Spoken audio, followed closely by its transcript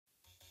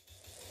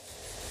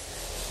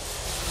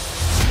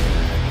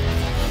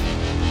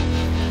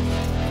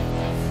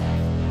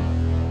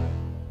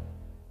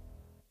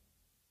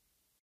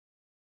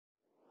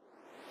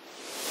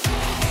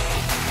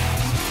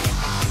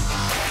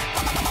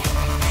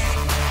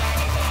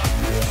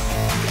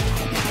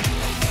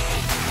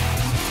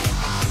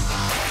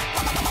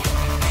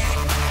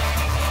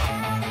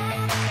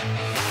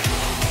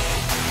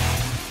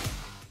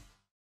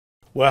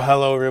Well,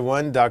 hello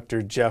everyone.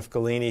 Dr. Jeff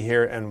Galini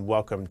here, and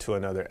welcome to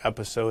another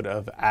episode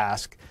of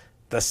Ask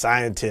the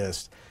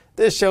Scientist.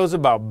 This show's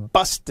about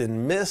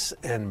busting myths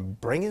and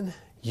bringing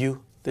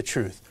you the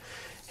truth.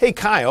 Hey,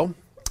 Kyle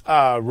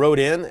wrote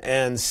in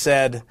and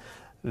said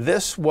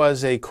this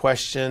was a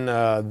question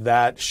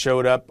that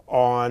showed up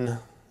on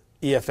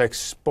EFX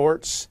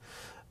Sports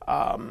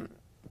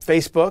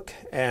Facebook,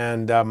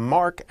 and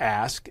Mark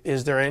asked,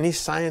 is there any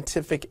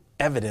scientific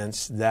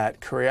evidence that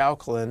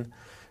Kre-Alkalyn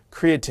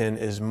creatine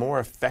is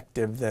more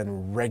effective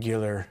than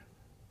regular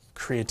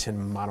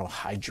creatine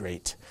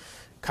monohydrate?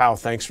 Kyle,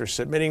 thanks for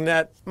submitting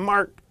that.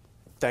 Mark,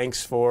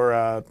 thanks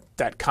for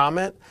that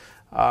comment.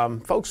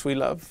 Folks, we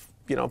love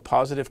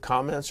positive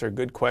comments or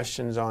good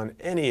questions on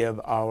any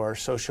of our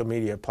social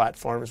media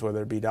platforms,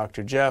 whether it be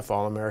Dr. Jeff,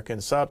 All American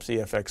Sups,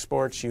 EFX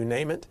Sports, you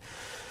name it.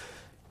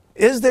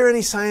 Is there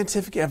any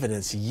scientific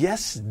evidence?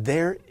 Yes,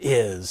 there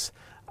is.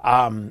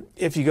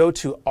 If you go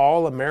to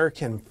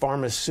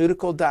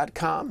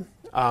allamericanpharmaceutical.com,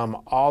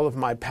 all of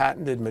my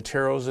patented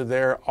materials are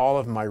there, all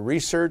of my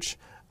research.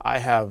 I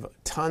have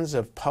tons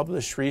of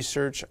published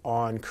research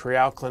on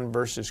Kre-Alkalyn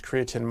versus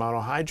creatine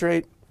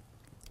monohydrate,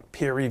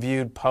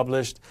 peer-reviewed,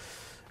 published,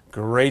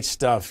 great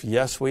stuff.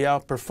 Yes, we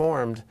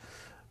outperformed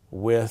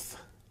with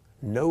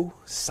no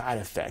side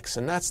effects.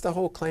 And that's the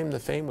whole claim to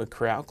fame with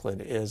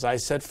Kre-Alkalyn is I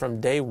said from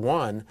day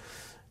one,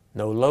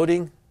 no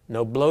loading,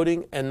 no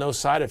bloating, and no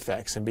side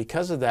effects. And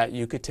because of that,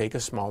 you could take a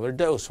smaller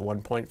dose,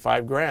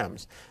 1.5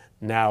 grams.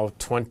 Now,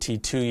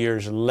 22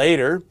 years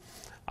later,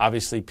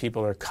 obviously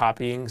people are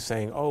copying,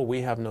 saying, oh,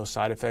 we have no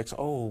side effects.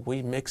 Oh,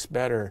 we mix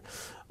better.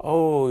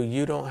 Oh,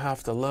 you don't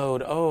have to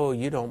load. Oh,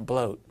 you don't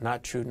bloat.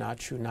 Not true, not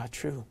true, not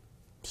true.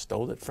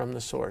 Stole it from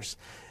the source.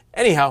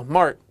 Anyhow,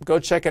 Mark, go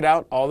check it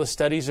out. All the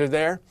studies are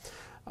there.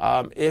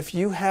 If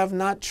you have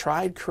not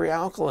tried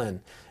Kre-Alkalyn,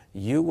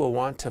 you will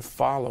want to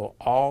follow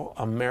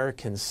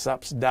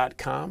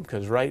allamericansups.com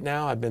because right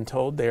now I've been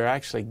told they're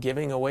actually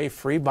giving away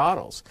free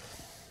bottles.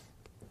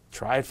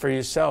 Try it for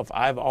yourself.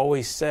 I've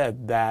always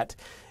said that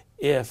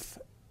if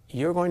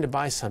you're going to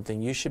buy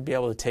something, you should be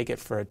able to take it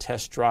for a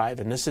test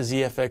drive. And this is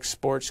EFX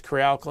Sports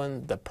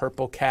Kre-Alkalyn, the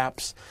purple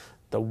caps,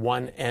 the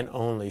one and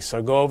only.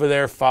 So go over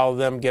there, follow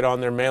them, get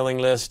on their mailing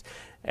list,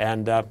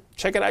 and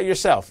check it out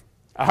yourself.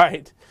 All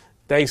right.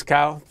 Thanks,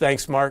 Kyle.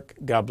 Thanks, Mark.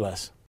 God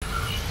bless.